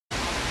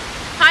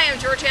am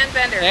Georgianne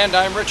Bender. And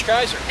I'm Rich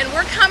KIZER. And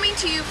we're coming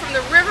to you from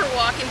the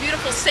Riverwalk in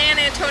beautiful San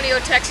Antonio,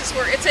 Texas,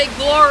 where it's a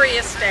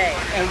glorious day.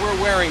 And we're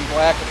wearing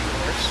black, of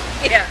course.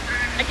 Yeah,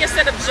 I guess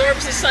that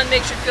absorbs the sun,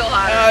 makes you feel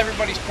hotter.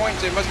 Everybody's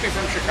pointing. It must be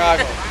from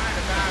Chicago.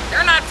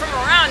 They're not from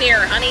around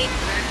here, honey.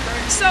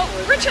 So,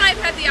 Rich and I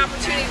have had the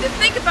opportunity to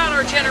think about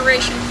our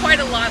generation quite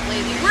a lot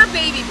lately. We're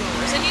baby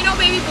boomers, and you know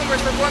baby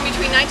boomers were born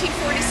between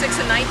 1946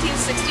 and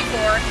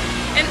 1964,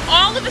 and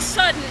all of a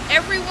sudden,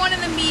 everyone in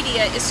the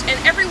media and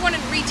everyone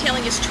in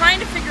retailing is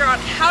trying to figure out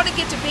how to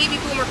get to baby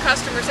boomer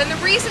customers, and the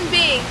reason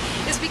being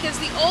is because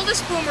the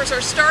oldest boomers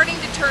are starting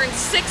to turn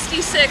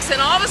 66,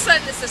 and all of a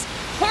sudden it's this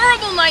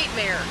horrible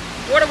nightmare.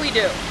 What do we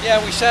do?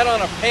 Yeah, we sat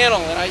on a panel,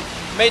 and I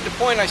made the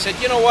point, I said,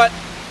 you know what?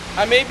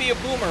 I may be a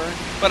boomer,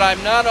 but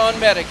I'm not on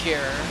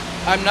Medicare.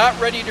 I'm not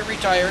ready to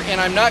retire, and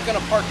I'm not going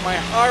to park my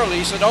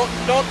Harley, so don't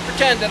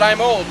pretend that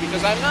I'm old, because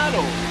I'm not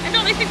old. I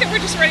know, they think that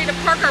we're just ready to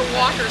park our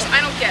walkers.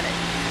 I don't get it.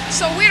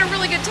 So we had a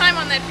really good time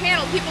on that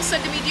panel. People said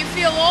to me, do you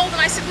feel old?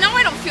 And I said, no,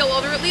 I don't feel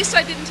old, or at least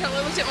I didn't until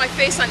I looked at my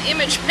face on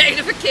image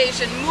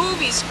magnification,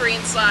 movie screen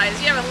size.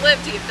 You haven't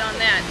lived till you've done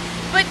that.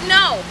 But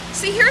no,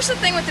 see, here's the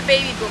thing with the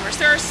baby boomers.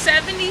 There are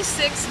 76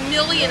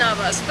 million of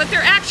us, but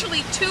they're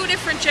actually two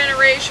different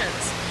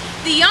generations.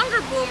 The younger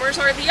boomers,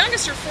 or the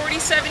youngest, are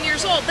 47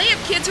 years old. They have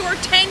kids who are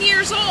 10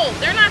 years old.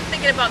 They're not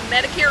thinking about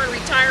Medicare and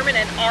retirement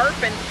and ARP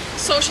and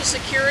Social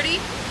Security.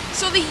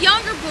 So the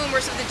younger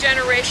boomers of the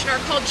generation are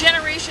called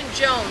Generation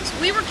Jones.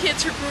 We were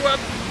kids who grew up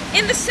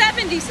in the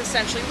 70s,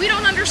 essentially. We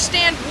don't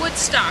understand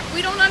Woodstock.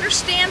 We don't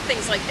understand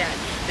things like that.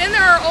 Then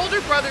there are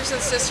older brothers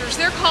and sisters.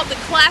 They're called the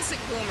Classic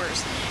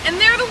Boomers. And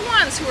they're the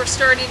ones who are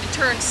starting to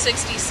turn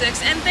 66,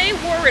 and they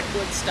were at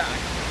Woodstock.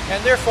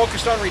 And they're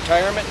focused on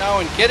retirement now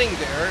and getting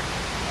there.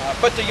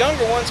 But the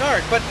younger ones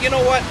aren't. But you know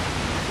what?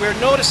 We're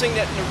noticing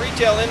that in the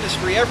retail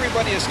industry,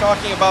 everybody is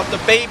talking about the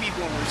baby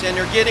boomers, and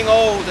they're getting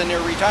old, and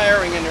they're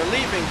retiring, and they're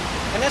leaving.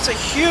 And that's a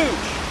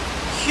huge,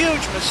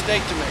 huge mistake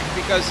to make,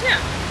 because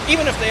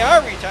even if they are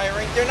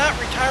retiring, they're not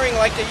retiring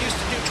like they used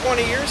to do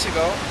 20 years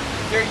ago.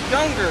 They're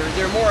younger,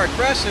 they're more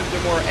aggressive,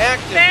 they're more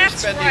active, they're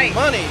spending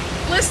money.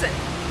 Listen,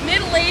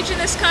 middle age in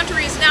this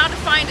country is now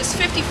defined as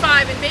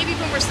 55, and baby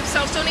boomers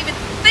themselves don't even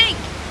think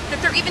that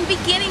they're even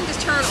beginning to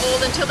turn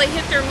old until they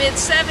hit their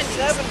mid-70s.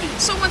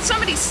 So when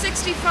somebody's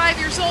 65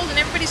 years old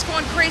and everybody's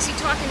going crazy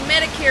talking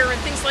Medicare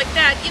and things like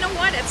that, you know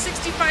what? At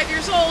 65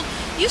 years old,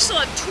 you still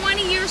have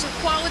 20 years of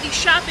quality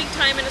shopping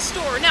time in a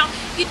store. Now,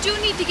 you do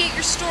need to get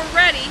your store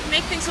ready,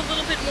 make things a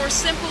little bit more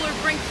simpler,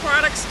 bring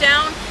products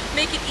down,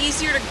 make it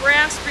easier to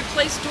grasp,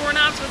 replace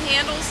doorknobs with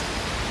handles.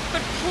 But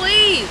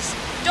please,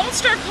 don't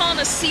start calling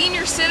us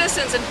senior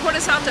citizens and put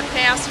us out to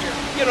pasture.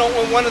 You know,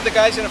 when one of the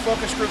guys in the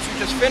focus groups who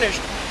just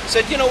finished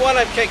said, you know what,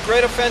 I take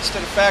great offense to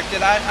the fact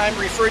that I'm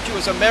referred to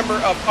as a member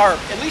of ARP.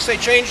 At least they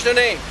changed the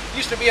name. It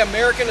used to be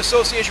American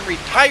Association of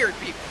Retired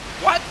People.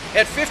 What?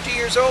 At 50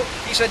 years old?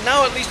 He said,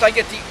 now at least I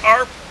get the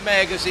ARP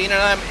magazine, and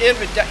I'm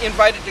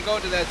invited to go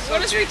to that.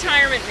 What does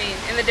retirement mean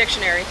in the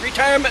dictionary?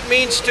 Retirement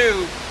means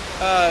to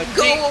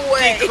go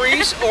away.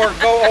 Decrease or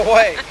go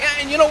away.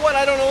 And you know what?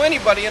 I don't know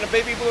anybody in a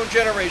baby boom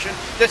generation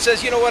that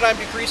says, you know what, I'm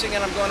decreasing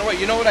and I'm going away.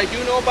 You know what I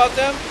do know about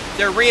them?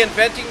 They're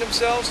reinventing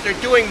themselves. They're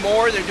doing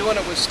more. They're doing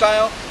it with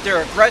style.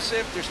 They're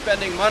aggressive. They're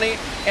spending money.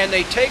 And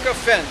they take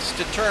offense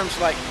to terms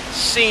like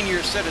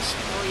senior citizen.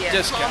 Oh yeah,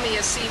 discount. Call me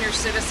a senior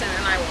citizen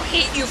and I will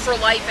hate you for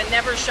life and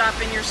never shop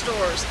in your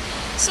stores.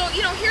 So,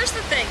 you know, here's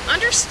the thing.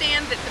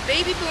 Understand that the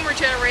baby boomer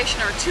generation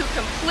are two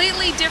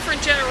completely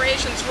different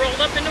generations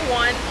rolled up into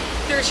one.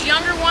 There's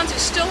younger ones who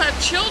still have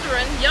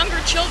children, younger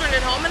children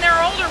at home, and there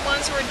are older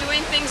ones who are doing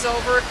things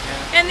over.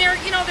 And they're,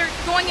 you know, they're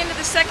going into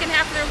the second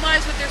half of their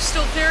lives, but they're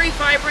still very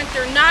vibrant.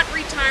 They're not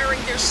retiring.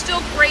 They're still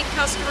great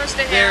customers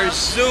to have. They're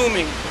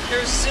zooming.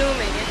 They're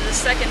zooming into the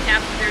second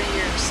half of their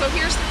years. So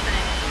here's the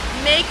thing.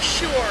 Make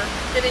sure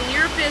that in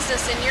your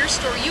business, in your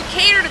store, you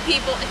cater to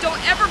people and don't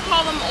ever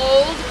call them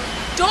old.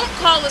 Don't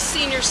call us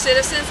senior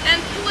citizens,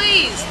 and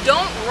please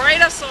don't write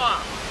us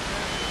off.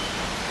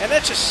 And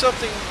that's just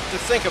something to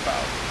think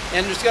about.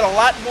 And there's got a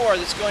lot more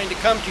that's going to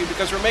come to you,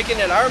 because we're making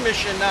it our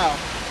mission now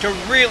to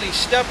really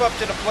step up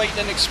to the plate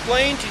and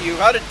explain to you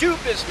how to do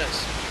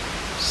business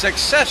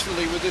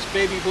successfully with this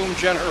baby boom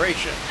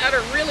generation. How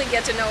to really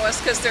get to know us,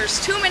 because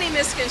there's too many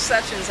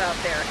misconceptions out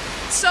there.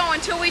 So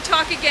until we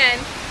talk again,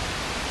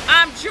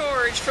 I'm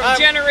George from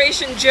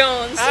Generation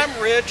Jones. I'm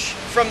Rich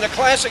from the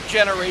classic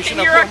generation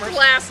of boomers. You're a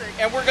classic.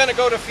 And we're going to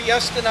go to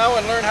Fiesta now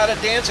and learn how to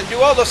dance and do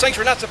all those things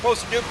we're not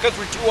supposed to do because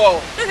we're too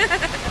old.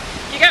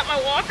 You got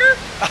my walker?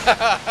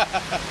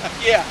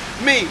 Yeah,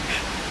 me.